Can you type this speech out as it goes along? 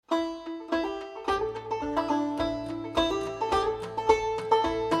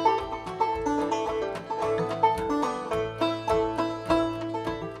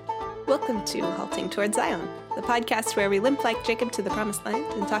welcome to Halting Towards Zion, the podcast where we limp like Jacob to the promised land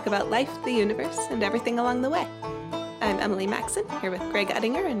and talk about life, the universe, and everything along the way. I'm Emily Maxon, here with Greg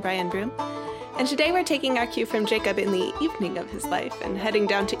Uttinger and Brian Broom, and today we're taking our cue from Jacob in the evening of his life and heading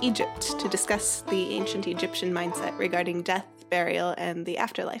down to Egypt to discuss the ancient Egyptian mindset regarding death, burial, and the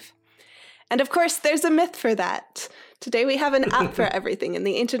afterlife. And of course, there's a myth for that. Today we have an app for everything. In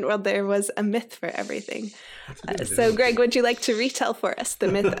the ancient world, there was a myth for everything. So, Greg, would you like to retell for us the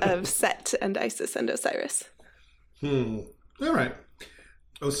myth of Set and Isis and Osiris? All right.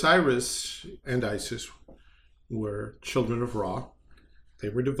 Osiris and Isis were children of Ra. They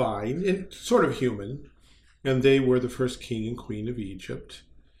were divine and sort of human, and they were the first king and queen of Egypt.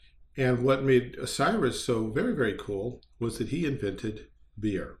 And what made Osiris so very, very cool was that he invented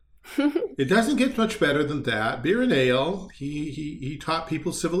beer. It doesn't get much better than that. Beer and ale. He taught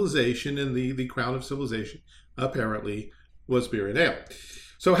people civilization, and the crown of civilization, apparently, was beer and ale.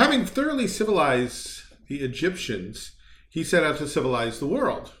 So having thoroughly civilized the Egyptians, he set out to civilize the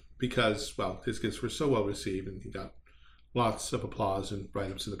world because, well, his gifts were so well received, and he got lots of applause and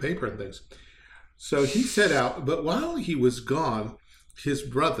write-ups in the paper and things. So he set out, but while he was gone, his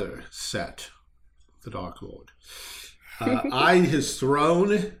brother, Set, the Dark Lord, eyed his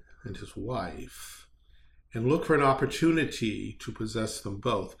throne and his wife, and look for an opportunity to possess them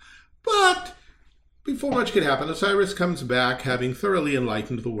both. But before much could happen, Osiris comes back, having thoroughly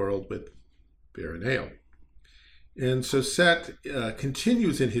enlightened the world with beer and ale. And so Set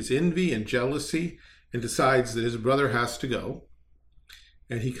continues in his envy and jealousy and decides that his brother has to go.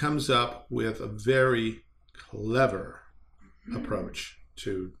 And he comes up with a very clever approach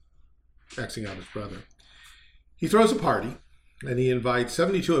to Xing out his brother. He throws a party, and he invites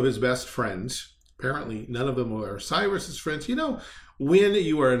 72 of his best friends. Apparently, none of them were Osiris's friends. You know, when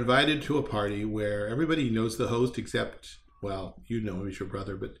you are invited to a party where everybody knows the host except, well, you know him as your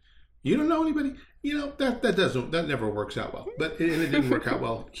brother, but you don't know anybody, you know, that never works out well. But it didn't work out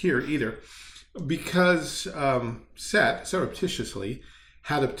well here either, because Set, surreptitiously,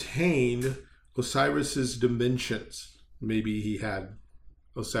 had obtained Osiris's dimensions. Maybe he had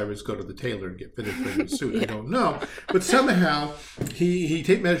Osiris go to the tailor and get fitted for his suit. Yeah. I don't know. But somehow he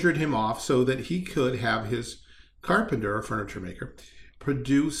measured him off so that he could have his carpenter or furniture maker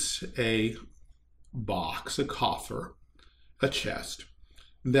produce a box, a coffer, a chest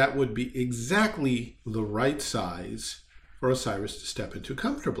that would be exactly the right size for Osiris to step into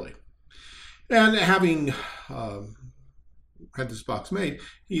comfortably. And having had this box made,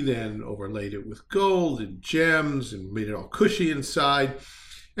 he then overlaid it with gold and gems and made it all cushy inside.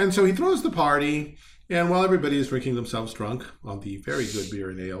 And so he throws the party, and while everybody is drinking themselves drunk on the very good beer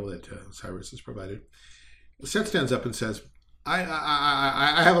and ale that Osiris has provided, Set stands up and says,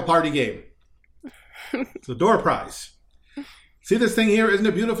 I have a party game. It's a door prize. See this thing here? Isn't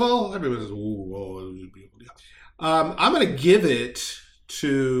it beautiful? Everyone says, oh, it's beautiful. I'm going to give it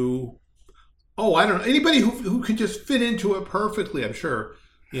to, I don't know, anybody who can just fit into it perfectly. I'm sure,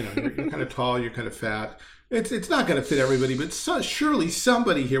 you know, you're kind of tall, you're kind of fat. It's not going to fit everybody, but surely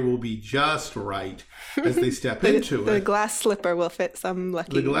somebody here will be just right as they step into it. The glass slipper will fit some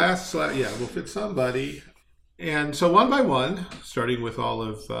lucky. The glass, will fit somebody. And so one by one, starting with all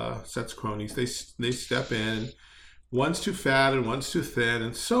of Set's cronies, they step in. One's too fat and one's too thin,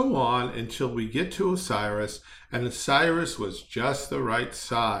 and so on until we get to Osiris. And Osiris was just the right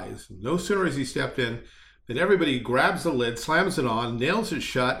size. No sooner as he stepped in than everybody grabs the lid, slams it on, nails it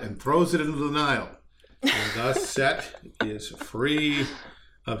shut, and throws it into the Nile. And thus Set is free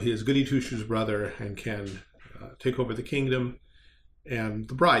of his goody two-shoes brother and can take over the kingdom and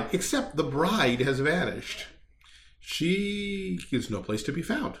the bride. Except the bride has vanished. She is no place to be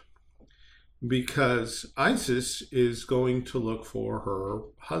found, because Isis is going to look for her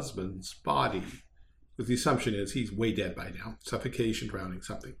husband's body. Because the assumption is he's way dead by now. Suffocation, drowning,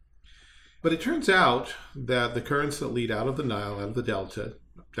 something. But it turns out that the currents that lead out of the Nile, out of the delta,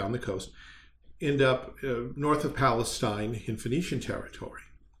 down the coast, end up north of Palestine in Phoenician territory,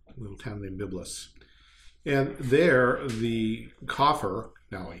 a little town named Byblos. And there, the coffer,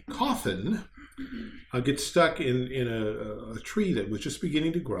 now a coffin, gets stuck in a tree that was just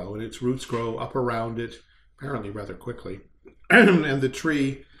beginning to grow, and its roots grow up around it, apparently rather quickly. And the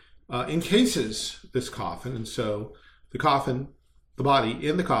tree encases this coffin, and so the coffin, the body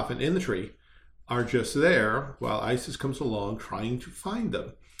in the coffin, in the tree, are just there while Isis comes along trying to find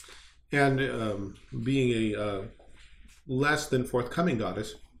them. And being a less than forthcoming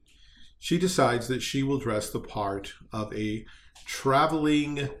goddess, she decides that she will dress the part of a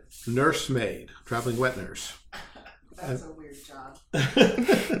traveling nursemaid, traveling wet nurse. That's a weird job.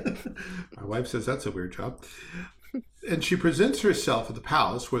 My wife says that's a weird job. And she presents herself at the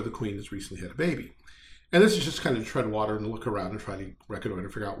palace where the queen has recently had a baby. And this is just kind of tread water and look around and try to reconnoiter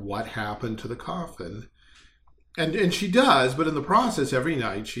and figure out what happened to the coffin. And she does, but in the process, every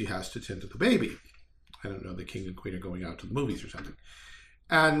night she has to tend to the baby. I don't know, the king and queen are going out to the movies or something.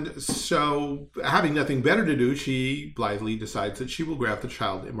 And so, having nothing better to do, she blithely decides that she will grant the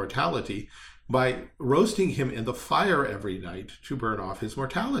child immortality by roasting him in the fire every night to burn off his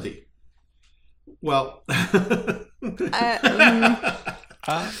mortality. Well, about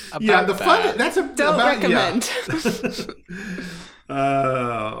yeah, the fun. That's a don't about, recommend.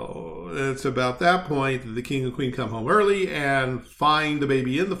 It's about that point that the king and queen come home early and find the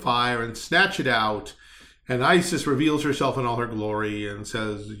baby in the fire and snatch it out. And Isis reveals herself in all her glory and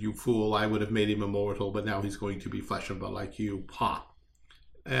says, "You fool, I would have made him immortal, but now he's going to be flesh and blood like you." Ha!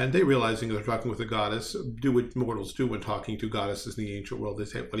 And they, realizing they're talking with a goddess, do what mortals do when talking to goddesses in the ancient world. They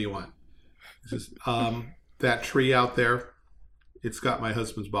say, "What do you want?" This is, that tree out there, it's got my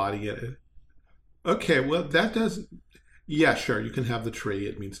husband's body in it. Okay, well, that doesn't... Yeah, sure, you can have the tree.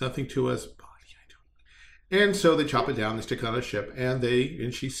 It means nothing to us. And so they chop it down, they stick it on a ship, and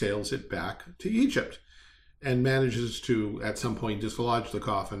she sails it back to Egypt and manages to, at some point, dislodge the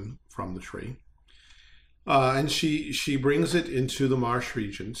coffin from the tree. And she brings it into the marsh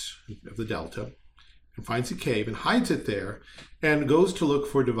regions of the Delta and finds a cave and hides it there and goes to look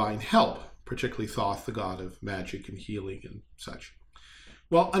for divine help, particularly Thoth, the god of magic and healing and such.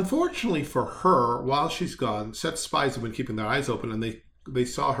 Well, unfortunately for her, while she's gone, Set's spies have been keeping their eyes open, and they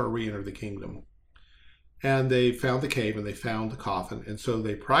saw her re-enter the kingdom. And they found the cave, and they found the coffin, and so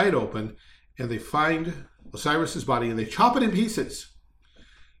they pry it open, and they find Osiris's body, and they chop it in pieces.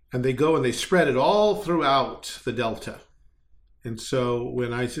 And they go and they spread it all throughout the Delta. And so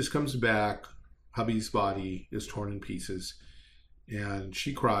when Isis comes back, hubby's body is torn in pieces, and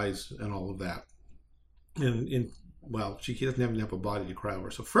she cries and all of that. And well, she doesn't even have a body to cry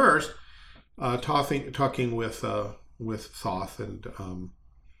over. So first, talking with Thoth and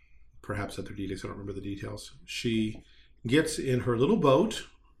perhaps other deities, I don't remember the details, she gets in her little boat,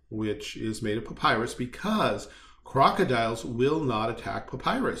 which is made of papyrus, because crocodiles will not attack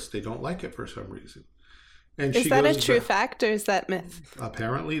papyrus. They don't like it for some reason. And is that a true fact, or is that myth?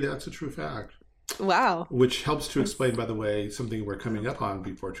 Apparently, that's a true fact. Wow. Which helps to explain, by the way, something we're coming up on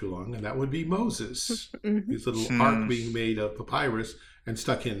before too long, and that would be Moses. His little ark being made of papyrus and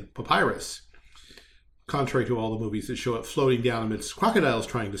stuck in papyrus, contrary to all the movies that show it floating down amidst crocodiles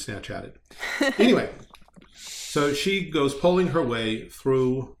trying to snatch at it. Anyway, so she goes pulling her way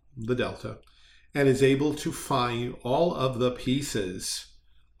through the Delta and is able to find all of the pieces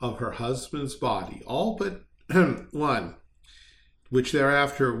of her husband's body, all but one, which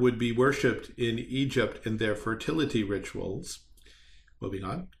thereafter would be worshipped in Egypt in their fertility rituals. Moving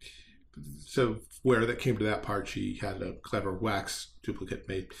on. So where that came to that part, she had a clever wax duplicate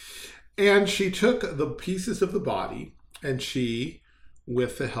made. And she took the pieces of the body, and she,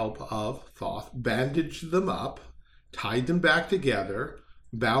 with the help of Thoth, bandaged them up, tied them back together,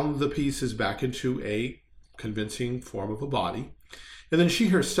 bound the pieces back into a convincing form of a body, and then she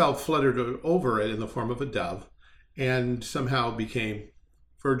herself fluttered over it in the form of a dove, and somehow became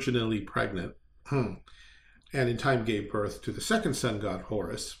virginally pregnant, and in time gave birth to the second sun god,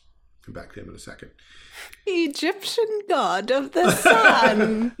 Horus. Come back to him in a second. Egyptian god of the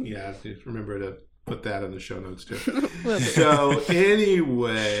sun. Yeah, remember to put that in the show notes too. So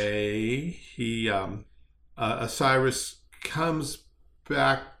anyway, Osiris comes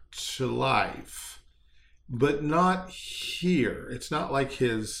back to life, but not here. It's not like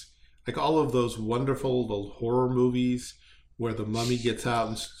all of those wonderful old horror movies where the mummy gets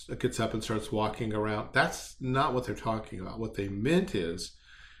up and starts walking around. That's not what they're talking about. What they meant is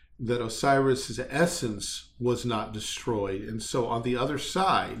that Osiris's essence was not destroyed, and so on the other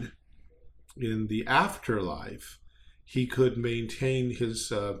side, in the afterlife, he could maintain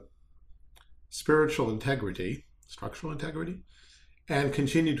his spiritual integrity, structural integrity, and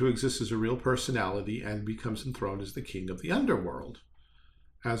continue to exist as a real personality, and becomes enthroned as the king of the underworld,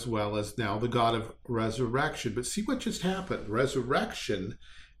 as well as now the god of resurrection. But see what just happened. Resurrection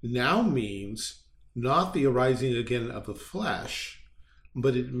now means not the arising again of the flesh,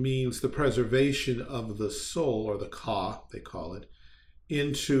 but it means the preservation of the soul, or the ka, they call it,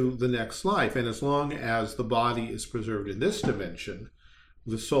 into the next life. And as long as the body is preserved in this dimension,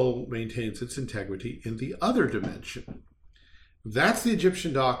 the soul maintains its integrity in the other dimension. That's the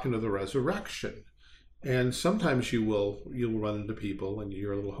Egyptian doctrine of the resurrection. And sometimes you'll run into people, and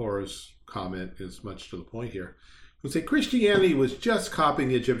your little Horus comment is much to the point here, who say Christianity was just copying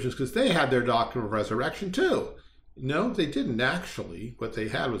the Egyptians because they had their doctrine of resurrection too. No, they didn't actually. What they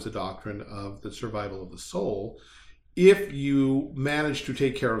had was a doctrine of the survival of the soul. if you manage to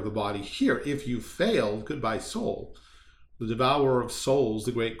take care of the body here. If you fail, goodbye soul. The devourer of souls,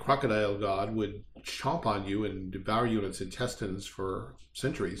 the great crocodile god, would chomp on you and devour you in its intestines for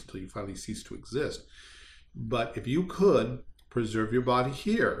centuries until you finally cease to exist. But if you could preserve your body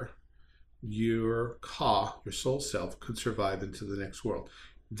here, your ka, your soul self, could survive into the next world.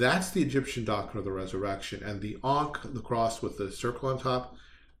 That's the Egyptian doctrine of the resurrection. And the Ankh, the cross with the circle on top,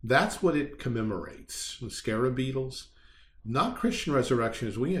 that's what it commemorates. The scarab beetles, not Christian resurrection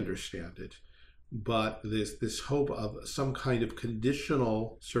as we understand it, but this hope of some kind of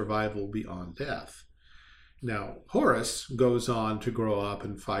conditional survival beyond death. Now, Horus goes on to grow up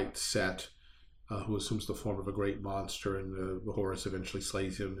and fight Set, who assumes the form of a great monster, and Horus eventually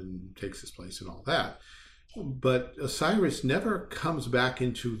slays him and takes his place and all that. But Osiris never comes back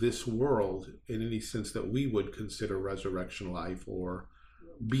into this world in any sense that we would consider resurrection life or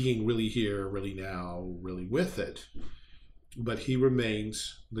being really here, really now, really with it. But he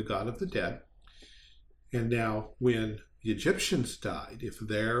remains the god of the dead. And now, when the Egyptians died, if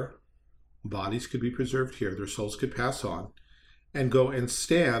their bodies could be preserved here, their souls could pass on and go and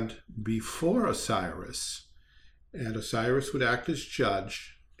stand before Osiris, and Osiris would act as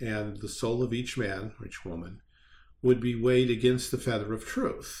judge, and the soul of each man or each woman would be weighed against the feather of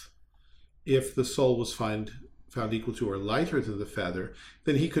truth. If the soul was found equal to or lighter than the feather,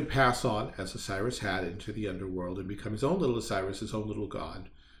 then he could pass on, as Osiris had, into the underworld and become his own little Osiris, his own little god,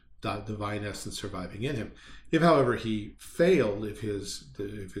 divine essence surviving in him. If, however, he failed, if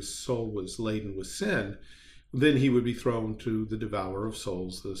his soul was laden with sin, then he would be thrown to the devourer of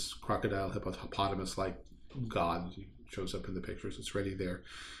souls, this crocodile hippopotamus-like god. He shows up in the pictures. It's ready there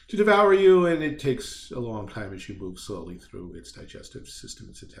to devour you, and it takes a long time as you move slowly through its digestive system,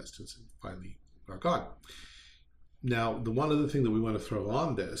 its intestines, and finally are gone. Now, the one other thing that we want to throw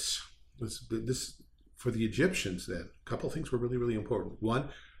on this is this for the Egyptians. Then a couple of things were really, really important. One,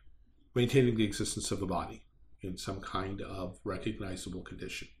 maintaining the existence of the body in some kind of recognizable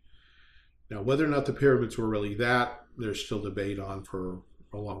condition. Now, whether or not the pyramids were really that, there's still debate on for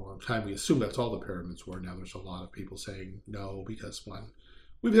a long, long time. We assume that's all the pyramids were. Now there's a lot of people saying no, because one,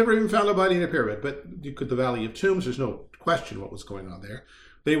 we've never even found a body in a pyramid. But you could, the Valley of Tombs, there's no question what was going on there.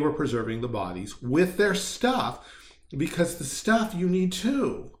 They were preserving the bodies with their stuff, because the stuff you need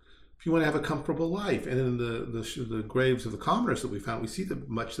too if you want to have a comfortable life. And in the graves of the commoners that we found, we see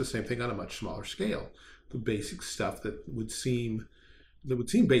much the same thing on a much smaller scale. The basic stuff that would seem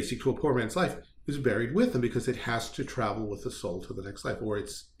basic to a poor man's life is buried with them, because it has to travel with the soul to the next life, or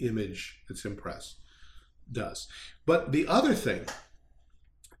its image, its impress does. But the other thing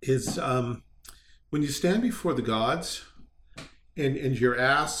is when you stand before the gods and you're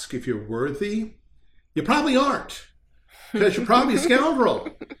asked if you're worthy, you probably aren't. Because you're probably a scoundrel.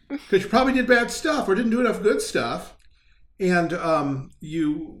 Because you probably did bad stuff or didn't do enough good stuff. And and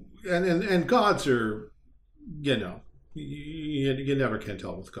gods are, you never can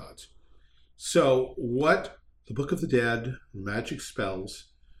tell with gods. So what the Book of the Dead, magic spells,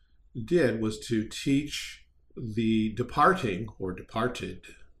 did was to teach the departing or departed,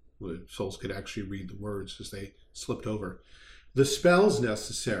 souls could actually read the words as they slipped over, the spells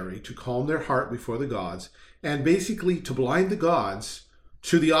necessary to calm their heart before the gods, and basically to blind the gods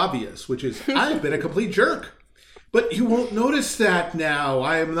to the obvious, which is, I've been a complete jerk. But you won't notice that now.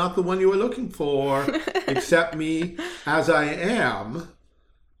 I am not the one you were looking for. Accept me as I am.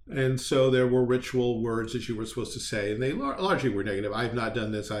 And so there were ritual words that you were supposed to say, and they largely were negative. I have not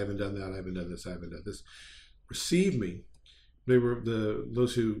done this. I haven't done that. I haven't done this. I haven't done this. Receive me. They were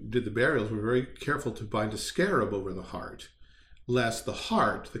those who did the burials were very careful to bind a scarab over the heart, lest the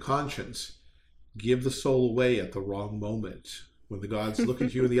heart, the conscience, give the soul away at the wrong moment. When the gods look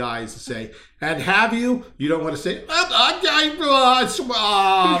at you in the eyes and say, and have you? You don't want to say,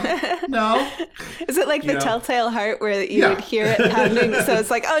 no. Is it like the telltale heart where you would hear it pounding? So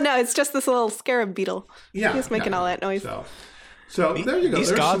it's like, oh no, it's just this little scarab beetle. Yeah. He's making all that noise. So there you go.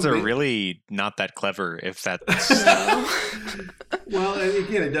 These gods are really not that clever, if that's... Well, and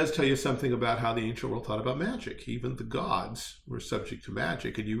again, it does tell you something about how the ancient world thought about magic. Even the gods were subject to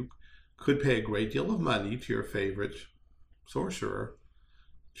magic, and you could pay a great deal of money to your favorite sorcerer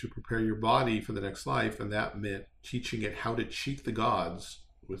to prepare your body for the next life, and that meant teaching it how to cheat the gods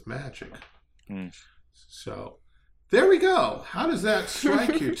with magic. So there we go. How does that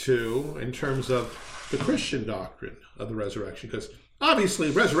strike you two in terms of the Christian doctrine of the resurrection? Because obviously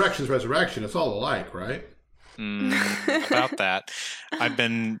resurrection is resurrection. It's all alike, right? About that, I've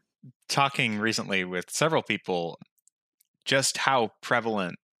been talking recently with several people just how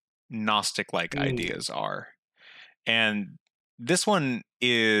prevalent Gnostic-like ideas are. And this one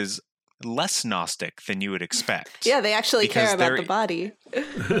is less Gnostic than you would expect. Yeah, they actually Because care about the body.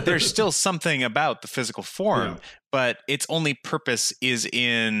 There's still something about the physical form, Yeah. but its only purpose is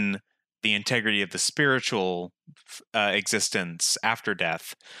in the integrity of the spiritual existence after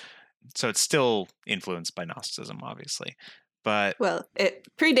death. So it's still influenced by Gnosticism, obviously. But Well, it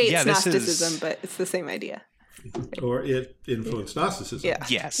predates Yeah, this Gnosticism, is- but it's the same idea. Or it influenced Gnosticism. Yeah.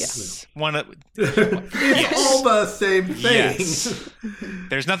 yes, one of, It's all the same thing. Yes.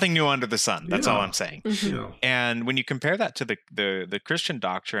 There's nothing new under the sun. That's all Yeah. I'm saying. You know, And when you compare that to the Christian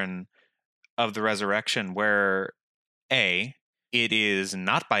doctrine of the resurrection, where it is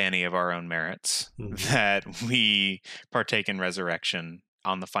not by any of our own merits Mhm. that we partake in resurrection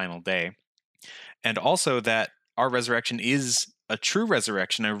on the final day, and also that our resurrection is a true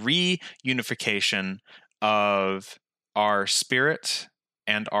resurrection, a reunification of our spirit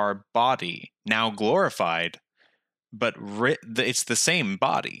and our body, now glorified, but it's the same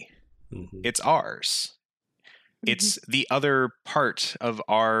body. mhm. It's ours. It's the other part of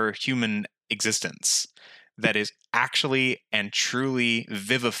our human existence that is actually and truly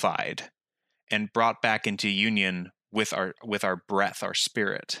vivified and brought back into union with our breath, our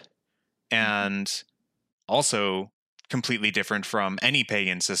spirit. And also completely different from any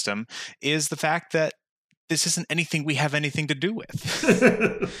pagan system is the fact that this isn't anything we have anything to do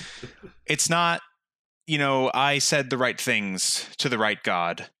with. It's not, I said the right things to the right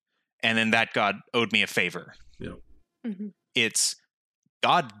God, and then that God owed me a favor. Mhm. It's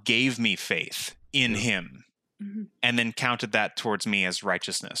God gave me faith in Yeah. him Mhm. and then counted that towards me as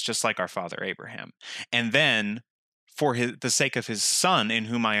righteousness, just like our father Abraham. And then, for the sake of his son, in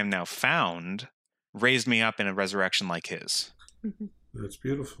whom I am now found, raised me up in a resurrection like his. That's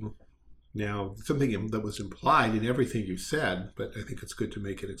beautiful. Now, something that was implied in everything you said, but I think it's good to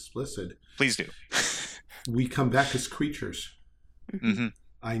make it explicit. Please do. We come back as creatures. Hmm.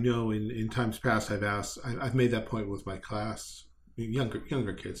 I know in times past I've made that point with my class, younger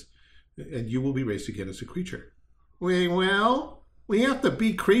kids, and you will be raised again as a creature. We have to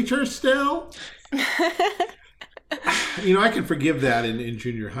be creatures still? I can forgive that in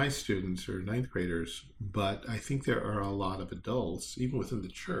junior high students or ninth graders, but I think there are a lot of adults, even within the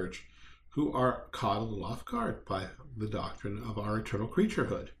church, who are caught a little off guard by the doctrine of our eternal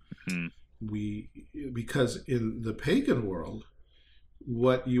creaturehood. Mm. Because in the pagan world,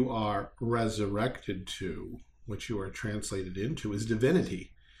 what you are resurrected to, what you are translated into, is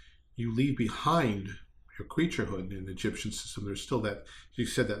divinity. You leave behind your creaturehood. In the Egyptian system, there's still that, you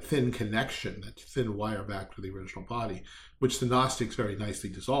said, that thin connection, that thin wire back to the original body, which the Gnostics very nicely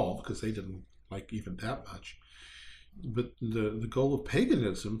dissolved because they didn't like even that much. But the goal of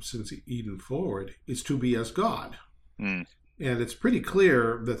paganism, since Eden forward, is to be as God. Mm. And it's pretty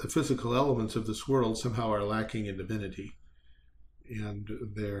clear that the physical elements of this world somehow are lacking in divinity. And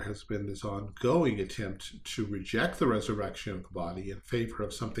there has been this ongoing attempt to reject the resurrection of the body in favor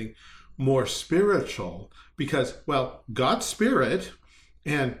of something more spiritual. Because, well, God's spirit,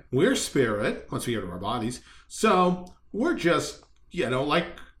 and we're spirit, once we get to our bodies, so we're just, like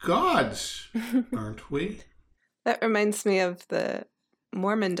gods, aren't we? That reminds me of the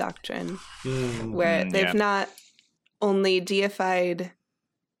Mormon doctrine, where they've yeah. not only deified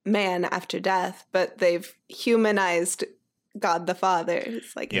man after death, but they've humanized God the Father.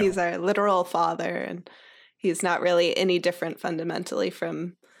 It's like Yeah. he's our literal father, and he's not really any different fundamentally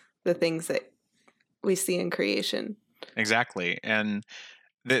from the things that we see in creation. Exactly. And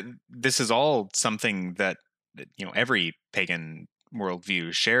this is all something that every pagan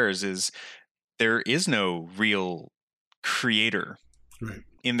worldview shares, is there is no real creator Right.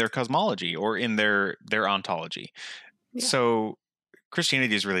 in their cosmology or in their ontology. Yeah. So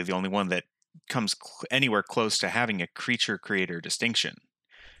Christianity is really the only one that comes anywhere close to having a creature-creator distinction.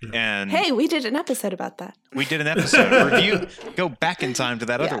 Yeah. And Hey, we did an episode about that. we did an episode review. Go back in time to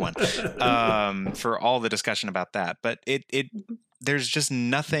that other Yeah. one for all the discussion about that. But there's just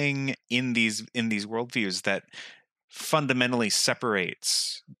nothing in these worldviews that fundamentally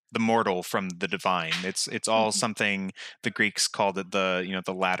separates the mortal from the divine. It's all something the Greeks called it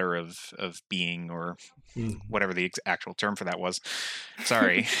the ladder of being, or whatever the actual term for that was.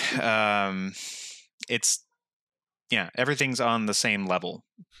 Sorry. It's everything's on the same level.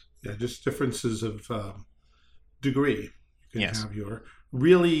 Yeah, just differences of degree. You can Yes. have your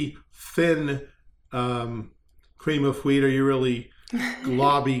really thin cream of wheat, or your really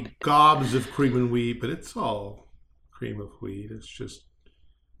globby gobs of cream and wheat, but it's all cream of wheat. It's just,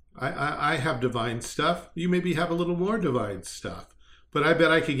 I have divine stuff. You maybe have a little more divine stuff, but I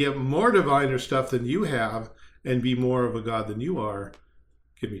bet I could get more diviner stuff than you have and be more of a god than you are.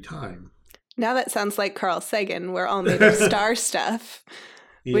 Give me time. Now that sounds like Carl Sagan. We're all made of star stuff.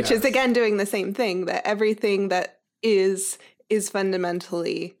 which is Yes. again doing the same thing, that everything that is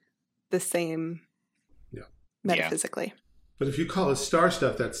fundamentally the same Yeah. metaphysically. But if you call it star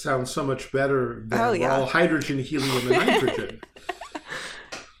stuff, that sounds so much better than Oh, we're yeah. all hydrogen, helium, and nitrogen.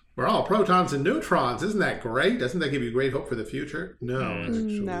 We're all protons and neutrons. Isn't that great? Doesn't that give you great hope for the future? No,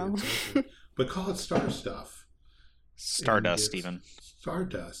 actually. No. It doesn't. But call it star stuff. Stardust, And it's even.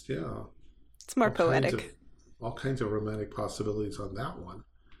 Stardust, yeah. It's more All kinds poetic. all kinds of romantic possibilities on that one.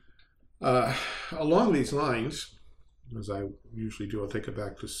 Along these lines, as I usually do, I'll take it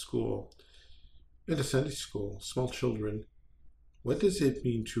back to school. In a Sunday school, small children, what does it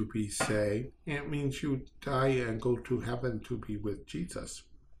mean to be saved? It means you die and go to heaven to be with Jesus.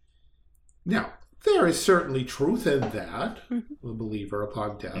 Now, there is certainly truth in that. Mm-hmm. The believer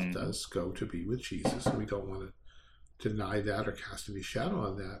upon death does go to be with Jesus, and we don't want to deny that or cast any shadow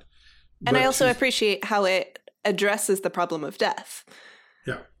on that. And I But also to- appreciate how it addresses the problem of death.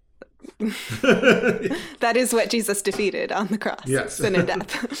 Yeah. That is what Jesus defeated on the cross. Yes. Sin and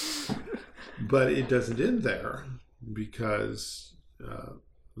death. But it doesn't end there, because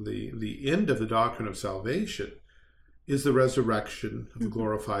the end of the doctrine of salvation is the resurrection of the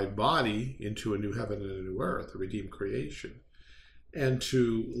glorified body into a new heaven and a new earth, a redeemed creation. And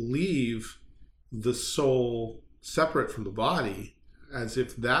to leave the soul separate from the body as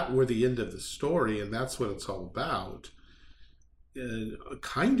if that were the end of the story and that's what it's all about,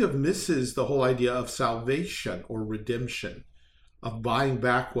 kind of misses the whole idea of salvation or redemption, of buying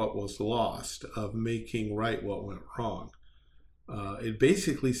back what was lost, of making right what went wrong. It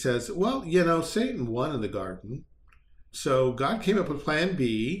basically says, well, Satan won in the garden, so God came up with plan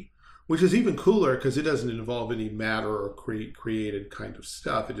B, which is even cooler because it doesn't involve any matter or created kind of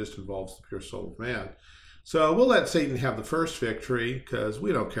stuff. It just involves the pure soul of man. So we'll let Satan have the first victory because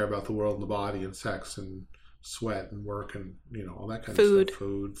we don't care about the world and the body and sex and sweat and work and, all that kind Food. of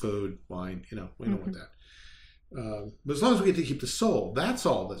stuff. Food, wine, we don't want that. But as long as we get to keep the soul, that's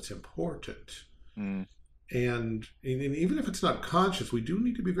all that's important. Mm. And even if it's not conscious, we do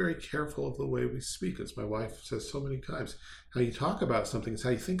need to be very careful of the way we speak. As my wife says so many times, how you talk about something is how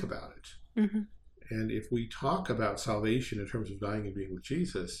you think about it. Mm-hmm. And if we talk about salvation in terms of dying and being with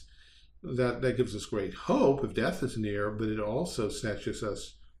Jesus, that gives us great hope if death is near, but it also snatches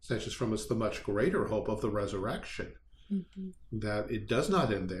from us the much greater hope of the resurrection. Mm-hmm. That it does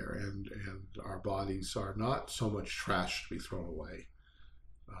not end there, and our bodies are not so much trash to be thrown away.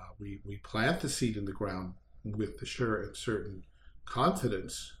 We plant the seed in the ground with the sure and certain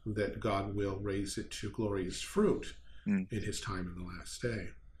confidence that God will raise it to glorious fruit in His time in the last day.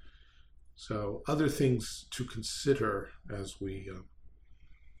 So, other things to consider as we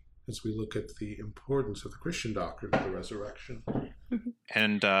look at the importance of the Christian doctrine of the resurrection.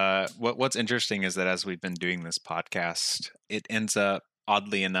 And what's interesting is that as we've been doing this podcast, it ends up,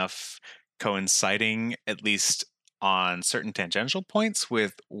 oddly enough, coinciding, at least on certain tangential points,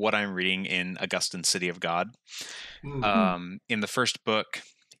 with what I'm reading in Augustine's City of God. In the first book,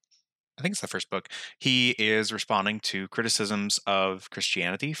 I think it's the first book, he is responding to criticisms of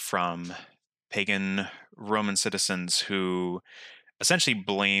Christianity from pagan Roman citizens who essentially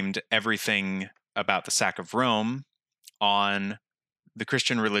blamed everything about the sack of Rome on the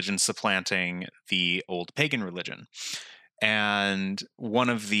Christian religion supplanting the old pagan religion. And one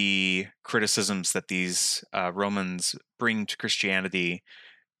of the criticisms that these Romans bring to Christianity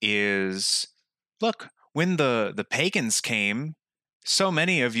is, look, when the pagans came, so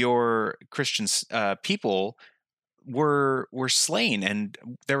many of your Christian people were slain, and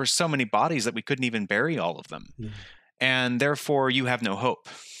there were so many bodies that we couldn't even bury all of them. Mm. And therefore, you have no hope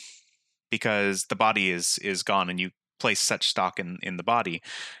because the body is gone, and you place such stock in the body.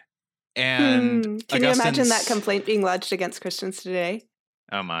 And can you imagine that complaint being lodged against Christians today?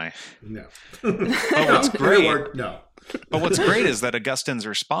 Oh my! No. But what's great? No. But what's great is that Augustine's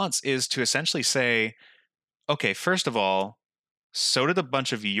response is to essentially say, "Okay, first of all, so did a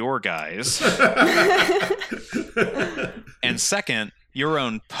bunch of your guys, and second, your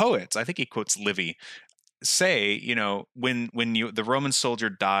own poets." I think he quotes Livy. Say, when the Roman soldier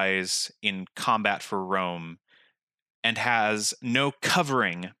dies in combat for Rome and has no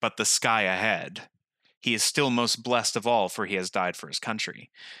covering but the sky ahead, he is still most blessed of all, for he has died for his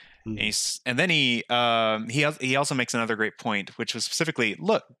country. Mm. And then he also makes another great point, which was specifically,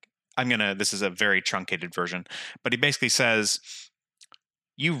 look, this is a very truncated version, but he basically says,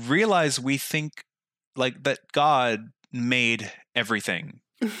 you realize we think like that God made everything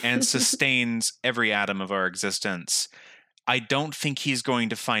and sustains every atom of our existence. I don't think he's going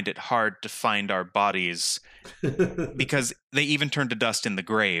to find it hard to find our bodies because they even turn to dust in the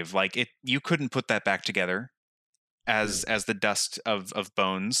grave. Like you couldn't put that back together. as the dust of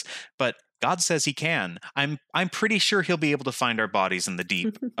bones, but God says he can. I'm pretty sure he'll be able to find our bodies in the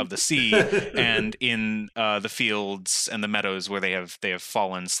deep of the sea and in the fields and the meadows where they have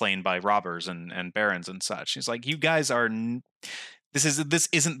fallen, slain by robbers and barons and such. He's like, you guys are. This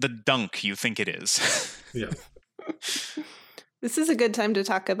isn't the dunk you think it is. Yeah. This is a good time to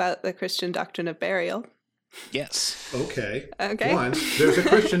talk about the Christian doctrine of burial. Yes. Okay. Okay. One, there's a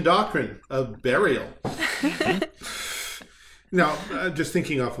Christian doctrine of burial. Now, just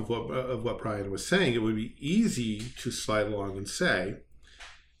thinking off of what Brian was saying, it would be easy to slide along and say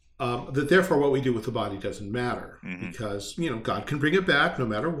that therefore what we do with the body doesn't matter, because God can bring it back no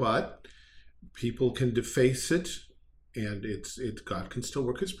matter what. People can deface it, and God can still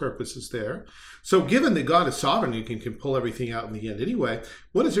work His purposes there. So, given that God is sovereign, He can pull everything out in the end anyway.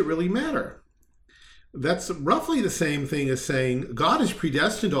 What does it really matter? That's roughly the same thing as saying God is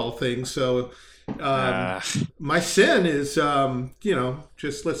predestined to all things, so. My sin is,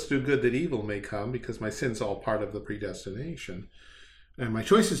 just let's do good that evil may come, because my sin's all part of the predestination. And my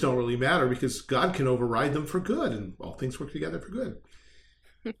choices don't really matter because God can override them for good, and all things work together for good.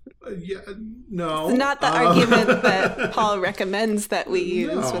 No. It's not the argument that Paul recommends that we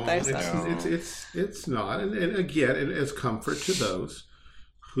use with ourselves. It's not. And again, as comfort to those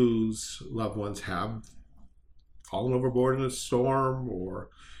whose loved ones have fallen overboard in a storm or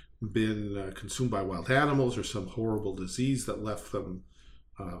been consumed by wild animals or some horrible disease that left them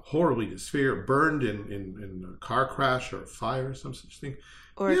horribly disfigured, burned in a car crash or a fire or some such thing.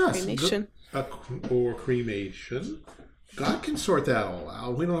 Or cremation. Or cremation. God can sort that all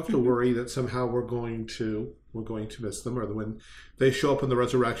out. We don't have to worry that somehow we're going to miss them, or that when they show up in the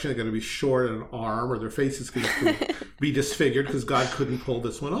resurrection, they're going to be short an arm, or their face is going to be disfigured because God couldn't pull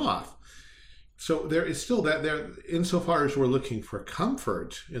this one off. So there is still that there, insofar as we're looking for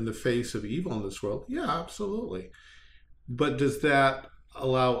comfort in the face of evil in this world. Yeah, absolutely. But does that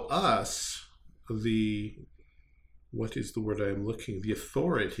allow us the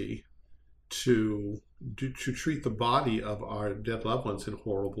authority to treat the body of our dead loved ones in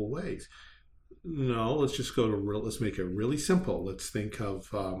horrible ways? No, let's just let's make it really simple. Let's think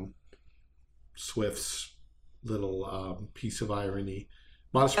of Swift's little piece of irony.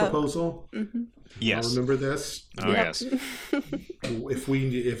 Modest proposal. Mm-hmm. Yes. Remember this? Oh, yes.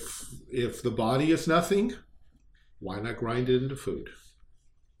 If the body is nothing, why not grind it into food?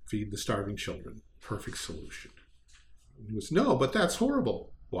 Feed the starving children. Perfect solution. He was, no, but that's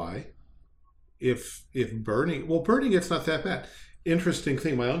horrible. Why? If burning, it's not that bad. Interesting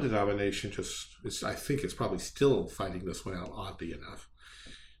thing, my own denomination I think it's probably still fighting this one out, oddly enough.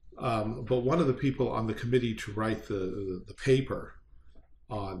 But one of the people on the committee to write the paper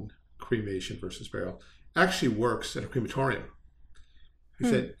on cremation versus burial actually works at a crematorium. He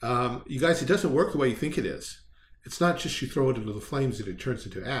said, you guys, it doesn't work the way you think it is. It's not just you throw it into the flames and it turns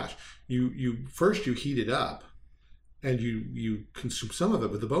into ash. You first heat it up and you consume some of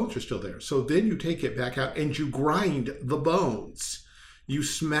it, but the bones are still there. So then you take it back out and you grind the bones. You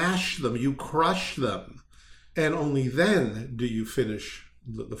smash them, you crush them, and only then do you finish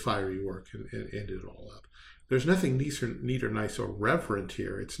the fiery work and end it all up. There's nothing neat or nice or reverent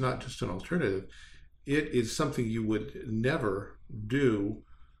here. It's not just an alternative. It is something you would never do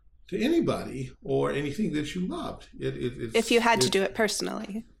to anybody or anything that you loved. If you had to do it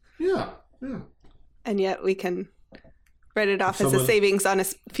personally. Yeah. And yet we can write it off as a savings on a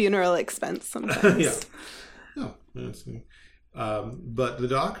funeral expense sometimes. Yeah. But the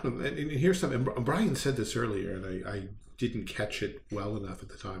doctrine, and here's something, and Brian said this earlier, and I didn't catch it well enough at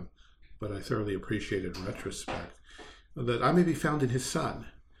the time, but I thoroughly appreciate it in retrospect, that I may be found in His Son.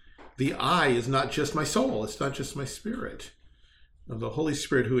 The I is not just my soul, it's not just my spirit. The Holy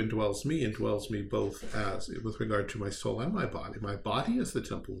Spirit who indwells me both as with regard to my soul and my body. My body is the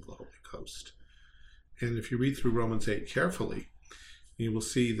temple of the Holy Ghost. And if you read through Romans 8 carefully, you will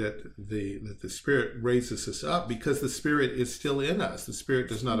see that the Spirit raises us up because the Spirit is still in us. The Spirit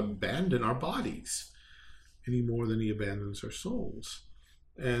does not abandon our bodies any more than He abandons our souls.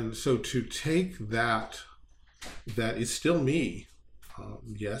 And so to take that is still me.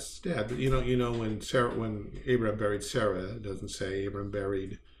 Yes, Dad. But you know when Abraham buried Sarah, it doesn't say Abraham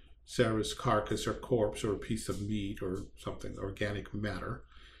buried Sarah's carcass or corpse or a piece of meat or something, organic matter.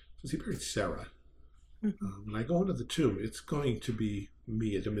 It says he buried Sarah. When I go into the tomb, it's going to be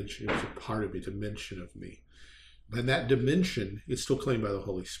me, a dimension. It's a part of me, a dimension of me. And that dimension is still claimed by the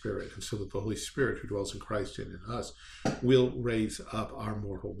Holy Spirit. And so that the Holy Spirit who dwells in Christ and in us will raise up our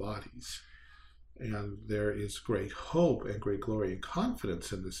mortal bodies. And there is great hope and great glory and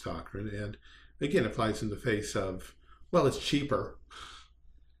confidence in this doctrine. And again, it flies in the face of, well, it's cheaper.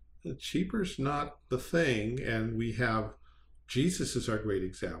 cheaper's not the thing, and we have Jesus is our great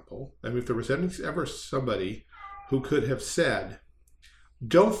example. I mean, if there was ever somebody who could have said,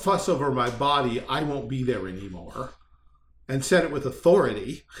 "Don't fuss over my body, I won't be there anymore," and said it with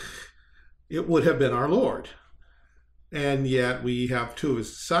authority, it would have been our Lord. And yet we have two of his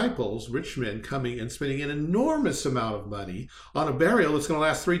disciples, rich men, coming and spending an enormous amount of money on a burial that's going to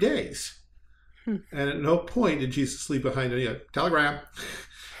last 3 days. And at no point did Jesus leave behind a telegram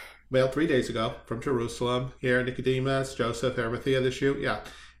mailed 3 days ago from Jerusalem. Here, Nicodemus, Joseph, Arimathea, this you. Yeah.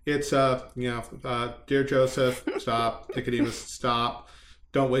 It's, dear Joseph, stop. Nicodemus, stop.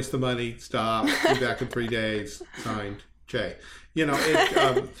 Don't waste the money. Stop. Be back in 3 days. Signed, Jay.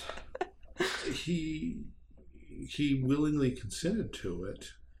 He willingly consented to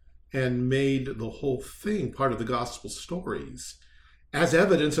it and made the whole thing part of the gospel stories as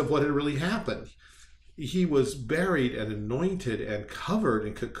evidence of what had really happened. He was buried and anointed and covered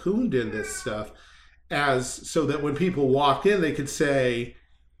and cocooned in this stuff so that when people walked in, they could say,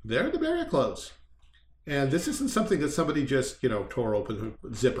 "There are the burial clothes." And this isn't something that somebody just, tore open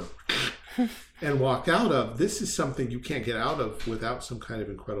a zipper and walked out of. This is something you can't get out of without some kind of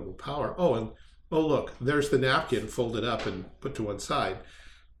incredible power. Oh, look, there's the napkin folded up and put to one side.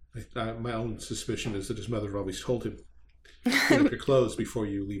 My own suspicion is that his mother always told him, "Clean up your clothes before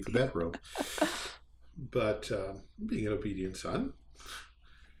you leave the bedroom." But being an obedient son,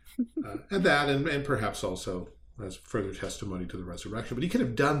 and that, and perhaps also as further testimony to the resurrection. But he could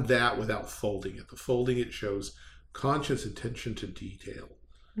have done that without folding it. The folding it shows conscious attention to detail,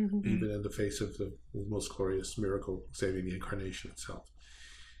 even in the face of the most glorious miracle, saving the incarnation itself.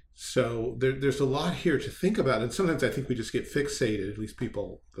 So there's a lot here to think about, and sometimes I think we just get fixated, at least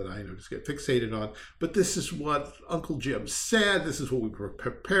people that I know just get fixated on, but this is what Uncle Jim said, this is what we were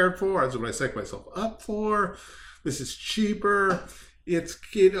prepared for, this is what I set myself up for, this is cheaper, it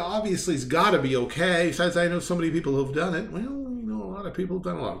obviously has got to be okay. Besides, I know so many people who've done it. Well, a lot of people have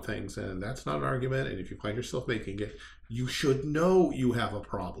done a lot of things, and that's not an argument, and if you find yourself making it, you should know you have a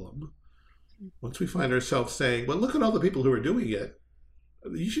problem. Once we find ourselves saying, well, look at all the people who are doing it,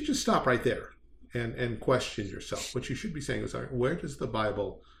 you should just stop right there and question yourself. What you should be saying is, where does the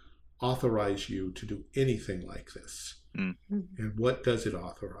Bible authorize you to do anything like this? And what does it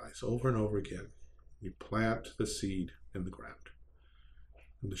authorize? Over and over again, you plant the seed in the ground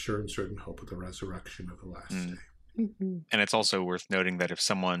in the sure and certain hope of the resurrection of the last day. And it's also worth noting that if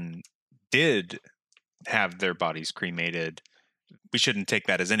someone did have their bodies cremated, we shouldn't take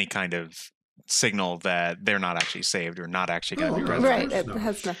that as any kind of signal that they're not actually saved or not actually going to be resurrected. Right, it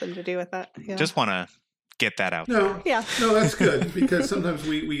has nothing to do with that. Yeah. Just want to get that out there. Yeah. No, that's good, because sometimes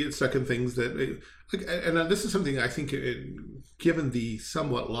we get stuck in things that, and this is something I think, given the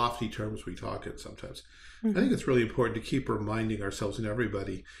somewhat lofty terms we talk in sometimes, I think it's really important to keep reminding ourselves and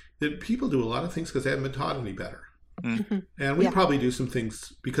everybody that people do a lot of things because they haven't been taught any better. And we probably do some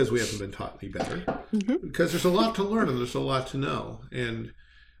things because we haven't been taught any better, because there's a lot to learn and there's a lot to know. And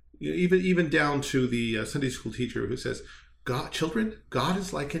even down to the Sunday school teacher who says, God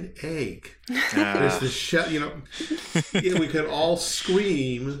is like an egg. There's the shell, we could all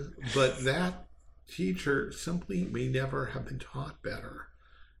scream, but that teacher simply may never have been taught better.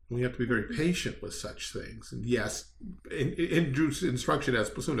 We have to be very patient with such things. And yes, introduce instruction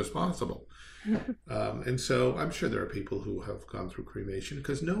as soon as possible. And so I'm sure there are people who have gone through cremation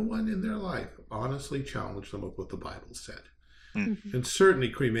because no one in their life honestly challenged them with what the Bible said. And certainly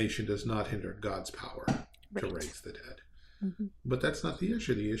cremation does not hinder God's power to raise the dead. But that's not the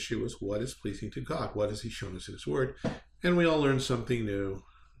issue. The issue is what is pleasing to God. What has he shown us in his word? And we all learn something new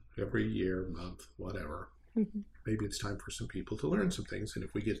every year, month, whatever. Maybe it's time for some people to learn some things. And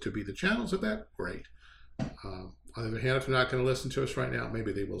if we get to be the channels of that, great. On the other hand, if they're not going to listen to us right now,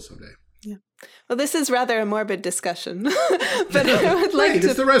 maybe they will someday. Yeah. Well, this is rather a morbid discussion, but I would like to...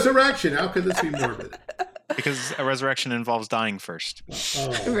 It's the resurrection. How could this be morbid? Because a resurrection involves dying first.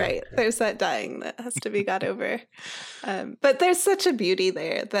 Right. There's that dying that has to be got over. But there's such a beauty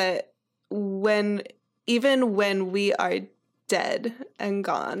there that even when we are dead and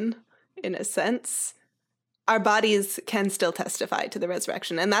gone, in a sense, our bodies can still testify to the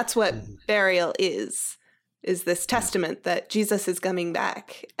resurrection. And that's what burial is this testament that Jesus is coming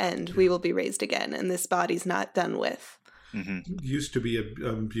back and we will be raised again and this body's not done with. It used to be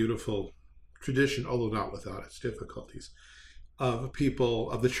a beautiful tradition, although not without its difficulties, of people,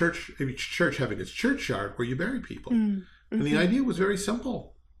 of the church having its churchyard where you bury people. And the idea was very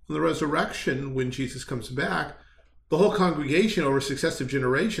simple. In the resurrection, when Jesus comes back, the whole congregation over successive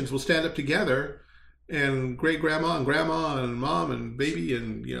generations will stand up together, and great-grandma and grandma and mom and baby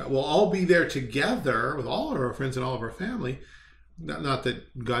and we'll all be there together with all of our friends and all of our family, Not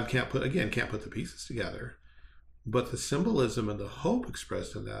that God can't put the pieces together, but the symbolism and the hope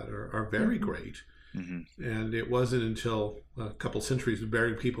expressed in that are very great. Mm-hmm. And it wasn't until a couple centuries of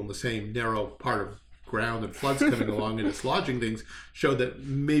burying people in the same narrow part of ground and floods coming along and dislodging things showed that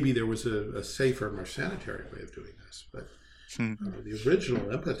maybe there was a safer, more sanitary way of doing this. But the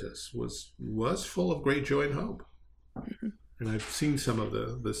original impetus was full of great joy and hope. Mm-hmm. And I've seen some of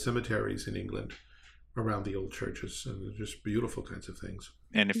the cemeteries in England around the old churches, and they're just beautiful kinds of things.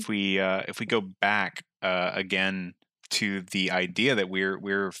 And if we go back again to the idea that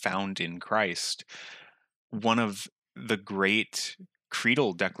we're found in Christ, one of the great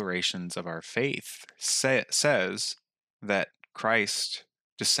creedal declarations of our faith says that Christ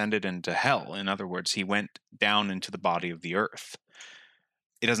descended into hell. In other words, he went down into the body of the earth.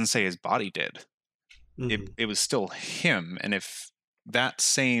 It doesn't say his body did. Mm-hmm. It was still him. And if that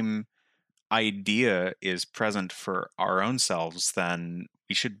same idea is present for our own selves, then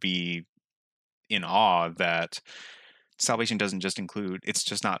we should be in awe that salvation doesn't just include,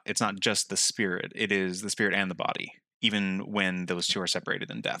 it's not just the spirit, it is the spirit and the body, even when those two are separated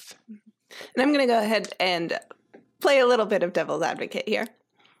in death. And I'm going to go ahead and play a little bit of devil's advocate here.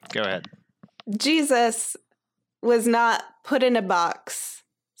 Go ahead. Jesus was not put in a box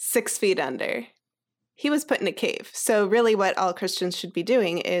 6 feet under. He was put in a cave. So really what all Christians should be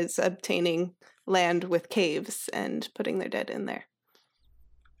doing is obtaining land with caves and putting their dead in there.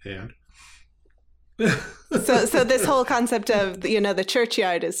 And? so this whole concept of, the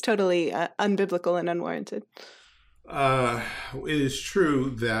churchyard is totally unbiblical and unwarranted. It is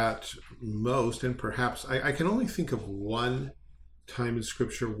true that most, and perhaps, I can only think of one time in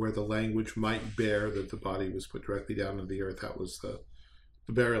Scripture where the language might bear that the body was put directly down into the earth. That was the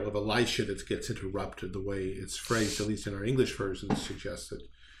burial of Elisha that gets interrupted. The way it's phrased, at least in our English version, suggests that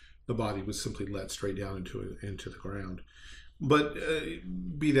the body was simply let straight down into the ground. But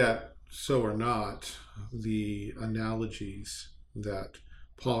be that so or not, the analogies that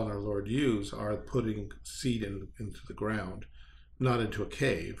Paul and our Lord use are putting seed into the ground, not into a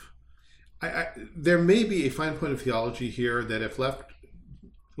cave. There may be a fine point of theology here that if left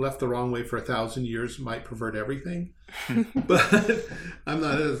the wrong way for 1,000 years might pervert everything. But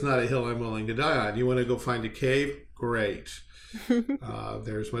it's not a hill I'm willing to die on. You want to go find a cave? Great.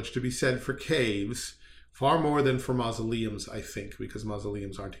 There's much to be said for caves, far more than for mausoleums, I think, because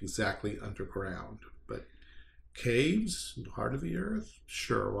mausoleums aren't exactly underground. But caves, in the heart of the earth?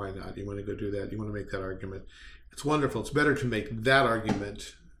 Sure, why not? You want to go do that? You want to make that argument? It's wonderful. It's better to make that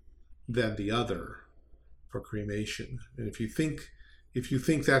argument than the other for cremation. And if you think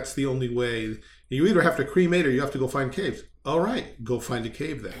that's the only way, you either have to cremate or you have to go find caves. All right, go find a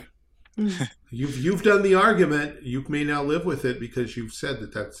cave then. You've done the argument. You may now live with it because you've said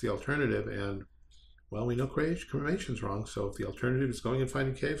that that's the alternative. And, well, we know cremation's wrong. So if the alternative is going and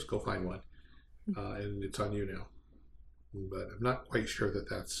finding caves, go find one. And it's on you now. But I'm not quite sure that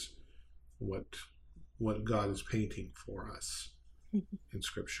that's what God is painting for us in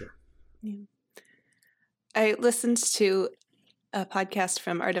Scripture. Yeah. I listened to a podcast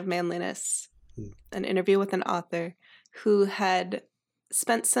from Art of Manliness, an interview with an author who had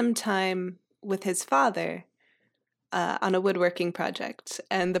spent some time with his father on a woodworking project.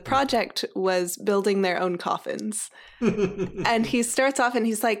 And the project was building their own coffins. And he starts off and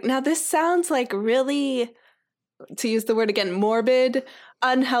he's like, now this sounds like really, to use the word again, morbid,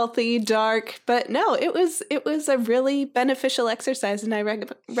 unhealthy, dark. But no, it was a really beneficial exercise, and I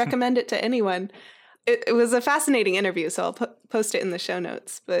recommend it to anyone. It was a fascinating interview, so I'll post it in the show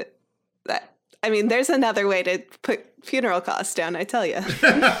notes. But there's another way to put funeral costs down, I tell you.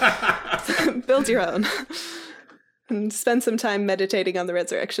 Build your own. And spend some time meditating on the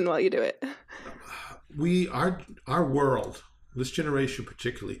resurrection while you do it. Our world, this generation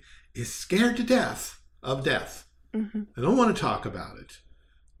particularly, is scared to death of death. Mm-hmm. They don't want to talk about it.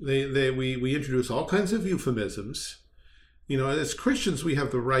 We introduce all kinds of euphemisms. As Christians, we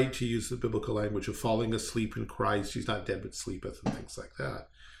have the right to use the biblical language of falling asleep in Christ. He's not dead but sleepeth, and things like that.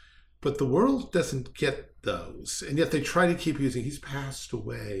 But the world doesn't get those. And yet they try to keep using, he's passed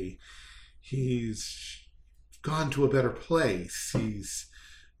away. He's gone to a better place. He's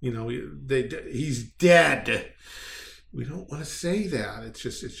dead. We don't want to say that. It's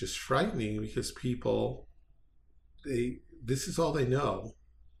just frightening because people, this is all they know.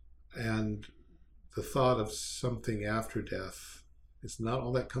 And the thought of something after death is not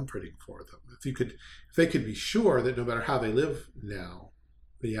all that comforting for them. If they could be sure that no matter how they live now,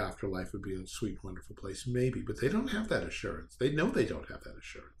 the afterlife would be a sweet, wonderful place, maybe, but they don't have that assurance. They know they don't have that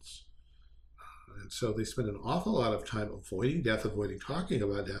assurance. And so they spend an awful lot of time avoiding death, avoiding talking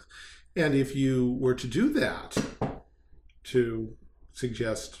about death. And if you were to do that, to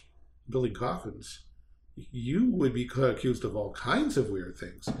suggest building coffins, you would be accused of all kinds of weird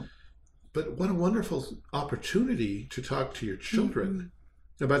things. But what a wonderful opportunity to talk to your children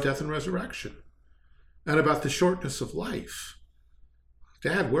about death and resurrection and about the shortness of life.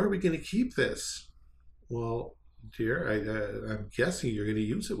 Dad, where are we going to keep this? Well, dear, I'm guessing you're going to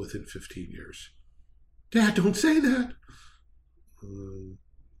use it within 15 years. Dad, don't say that.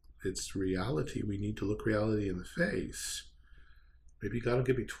 It's reality. We need to look reality in the face. Maybe God will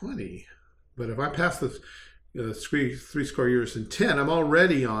give me 20. But if I pass the 3 score years and 10, I'm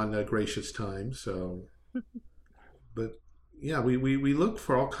already on a gracious time. So, but yeah, we look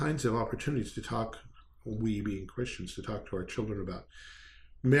for all kinds of opportunities to talk, we being Christians, to talk to our children about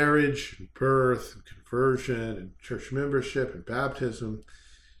marriage and birth and conversion and church membership and baptism.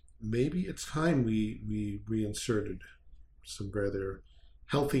 Maybe it's time we reinserted some rather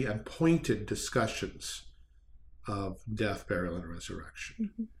healthy and pointed discussions of death, burial, and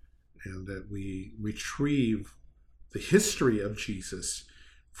resurrection. And that we retrieve the history of Jesus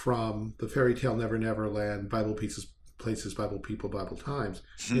from the fairy tale Never Never Land, Bible places, Bible people, Bible times,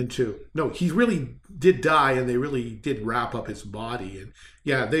 into, no, he really did die and they really did wrap up his body. And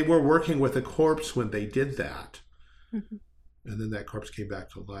yeah, they were working with a corpse when they did that. And then that corpse came back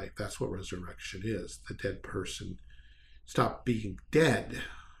to life. That's what resurrection is. The dead person stopped being dead.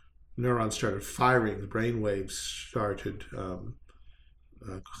 Neurons started firing. The brain waves started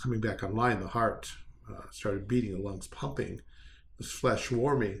coming back online. The heart started beating. The lungs pumping. His flesh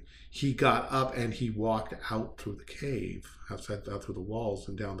warming. He got up and he walked out through the cave, out through the walls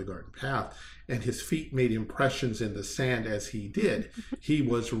and down the garden path. And his feet made impressions in the sand as he did. He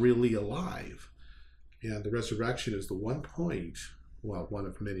was really alive. And the resurrection is the one point, well, one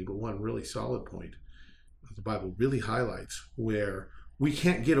of many, but one really solid point that the Bible really highlights where we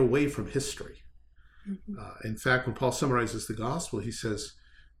can't get away from history. In fact, when Paul summarizes the gospel, he says,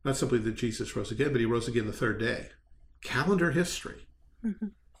 not simply that Jesus rose again, but he rose again the third day. Calendar history.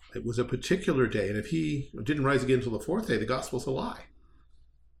 It was a particular day. And if he didn't rise again until the fourth day, the gospel's a lie.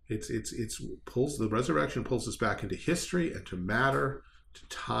 The resurrection pulls us back into history and to matter, to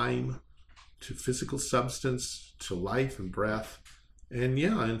time, to physical substance, to life and breath, and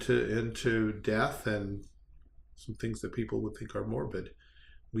yeah, into death and some things that people would think are morbid.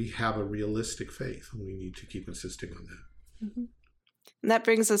 We have a realistic faith, and we need to keep insisting on that. And that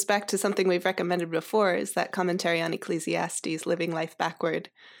brings us back to something we've recommended before, is that commentary on Ecclesiastes, Living Life Backward,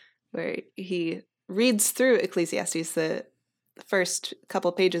 where he reads through Ecclesiastes. The first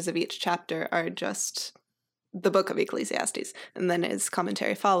couple pages of each chapter are just the book of Ecclesiastes, and then his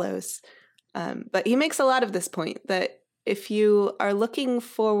commentary follows. But he makes a lot of this point that if you are looking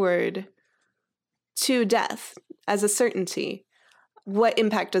forward to death as a certainty, what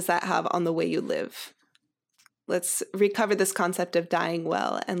impact does that have on the way you live? Let's recover this concept of dying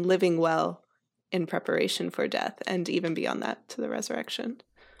well and living well in preparation for death, and even beyond that to the resurrection.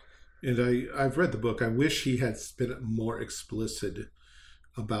 And I've read the book. I wish he had been more explicit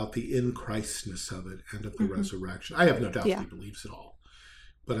about the in Christness of it and of the resurrection. I have no doubt that he believes it all.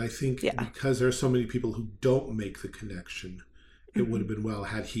 But I think because there are so many people who don't make the connection, it would have been well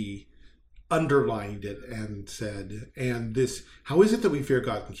had he underlined it and said, and this, how is it that we fear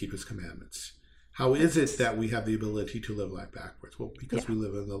God and keep his commandments? How is it that we have the ability to live life backwards? Well, because we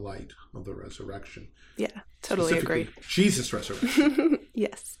live in the light of the resurrection. Yeah, totally agree. Jesus' resurrection.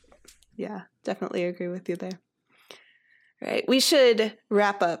 Yes. Yeah, definitely agree with you there. Right. We should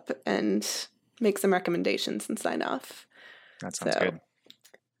wrap up and make some recommendations and sign off. That sounds good.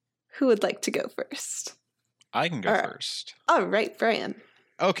 Who would like to go first? I can go first. All right, Brian.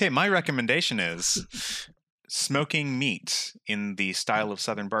 Okay, my recommendation is smoking meat in the style of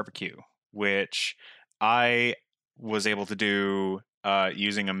Southern barbecue, which I was able to do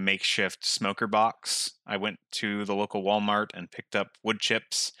using a makeshift smoker box. I went to the local Walmart and picked up wood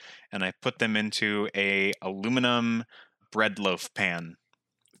chips, and I put them into a aluminum bread loaf pan,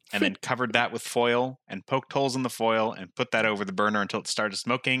 and then covered that with foil and poked holes in the foil and put that over the burner until it started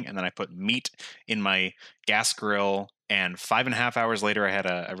smoking. And then I put meat in my gas grill, and 5.5 hours later, I had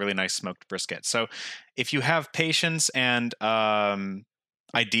a really nice smoked brisket. So if you have patience and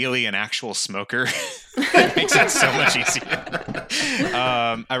ideally an actual smoker, it makes it so much easier.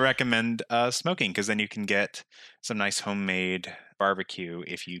 I recommend smoking, because then you can get some nice homemade barbecue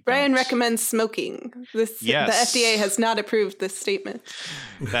if you Brian recommends smoking. Yes. The FDA has not approved this statement.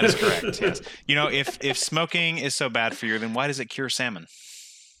 That is correct, yes. You know, if smoking is so bad for you, then why does it cure salmon?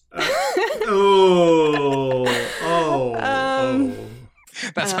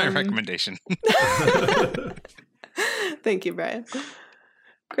 That's my recommendation. Thank you, Brian.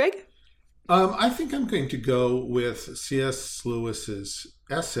 Greg? I think I'm going to go with C.S. Lewis's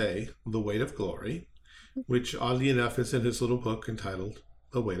essay, The Weight of Glory, which oddly enough is in his little book entitled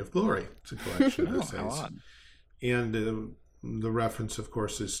The Weight of Glory. It's a collection of essays. How odd. And the reference, of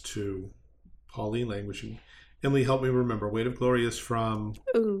course, is to Pauline language. Emily, help me remember. Weight of Glory is from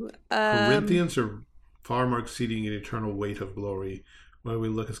Corinthians, or far more exceeding an eternal weight of glory. When we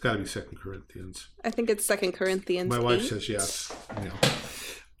look, it's got to be 2 Corinthians. I think it's 2 Corinthians. My wife says yes.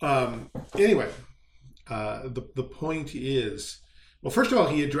 Anyway, the point is, well, first of all,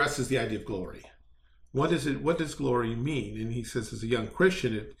 he addresses the idea of glory. What is it? What does glory mean? And he says, as a young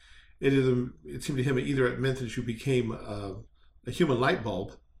Christian, it seemed to him either it meant that you became a human light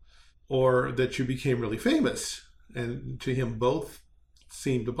bulb, or that you became really famous. And to him, both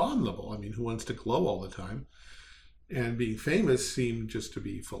seemed abominable. I mean, who wants to glow all the time? And being famous seemed just to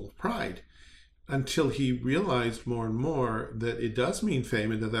be full of pride, until he realized more and more that it does mean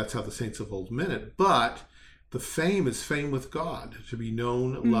fame, and that's how the saints of old meant it. But the fame is fame with God, to be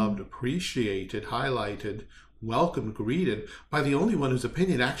known, loved, appreciated, highlighted, welcomed, greeted by the only one whose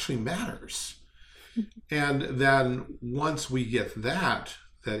opinion actually matters. And then once we get that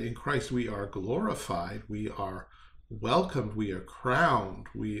in Christ we are glorified, we are welcomed, we are crowned,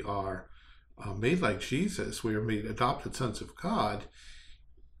 we are made like Jesus, we are made adopted sons of God.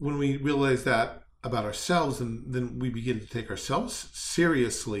 When we realize that about ourselves, and then we begin to take ourselves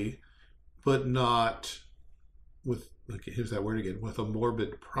seriously, but not with, here's that word again, with a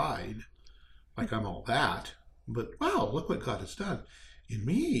morbid pride, like I'm all that, but wow, look what God has done in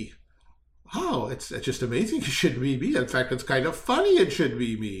me. Wow, it's just amazing. It should be me. In fact, it's kind of funny it should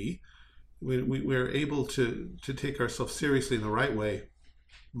be me. We're able to take ourselves seriously in the right way,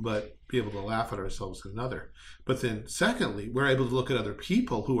 but be able to laugh at ourselves in another. But then secondly, we're able to look at other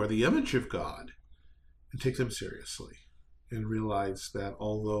people who are the image of God and take them seriously, and realize that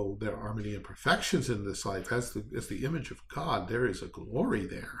although there are many imperfections in this life, as the image of God, there is a glory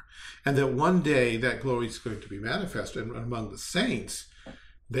there. And that one day that glory is going to be manifested among the saints.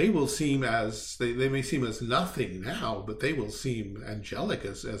 They will seem as, they may seem as nothing now, but they will seem angelic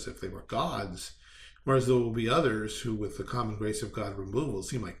as if they were gods. Whereas there will be others who, with the common grace of God removed, will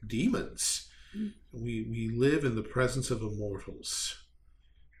seem like demons. We live in the presence of immortals.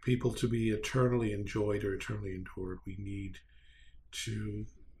 People to be eternally enjoyed or eternally endured, we need to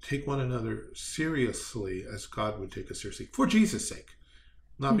take one another seriously as God would take us seriously, for Jesus' sake.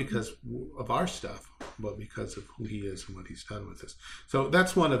 Not because of our stuff, but because of who he is and what he's done with us. So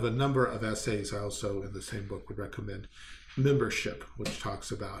that's one of a number of essays. I also, in the same book, would recommend Membership, which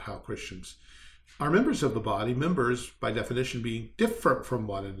talks about how Christians are members of the body, members by definition being different from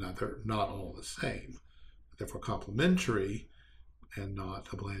one another, not all the same, therefore complementary and not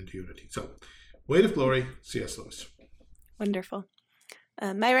a bland unity. So, Weight of Glory, C.S. Lewis. Wonderful.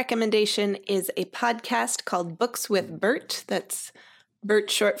 My recommendation is a podcast called Books with Bert. That's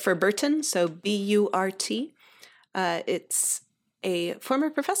Bert short for Burton, so B-U-R-T. It's a former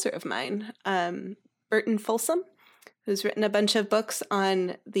professor of mine, Burton Folsom, who's written a bunch of books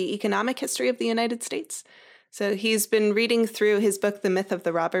on the economic history of the United States. So he's been reading through his book, The Myth of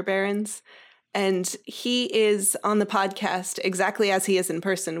the Robber Barons, and he is on the podcast exactly as he is in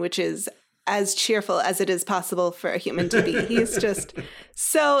person, which is as cheerful as it is possible for a human to be. He's just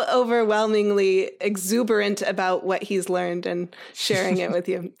so overwhelmingly exuberant about what he's learned and sharing it with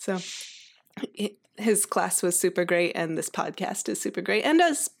you. So his class was super great, and this podcast is super great. And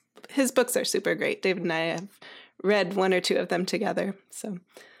his books are super great. David and I have read one or two of them together. So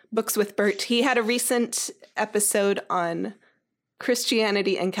Books with Bert. He had a recent episode on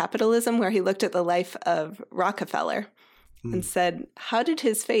Christianity and capitalism where he looked at the life of Rockefeller and said, how did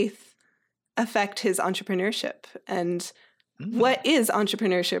his faith affect his entrepreneurship? And what is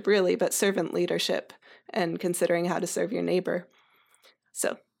entrepreneurship really but servant leadership and considering how to serve your neighbor?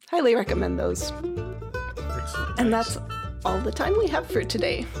 So highly recommend those. Excellent. And that's all the time we have for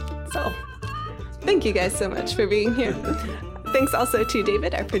today. So thank you guys so much for being here. Thanks also to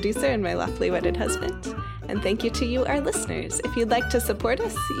David, our producer, and my lawfully wedded husband. And thank you to you, our listeners. If you'd like to support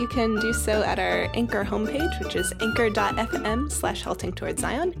us, you can do so at our Anchor homepage, which is anchor.fm/halting towards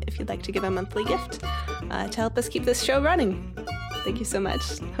Zion, if you'd like to give a monthly gift to help us keep this show running. Thank you so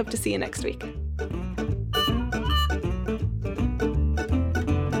much. Hope to see you next week.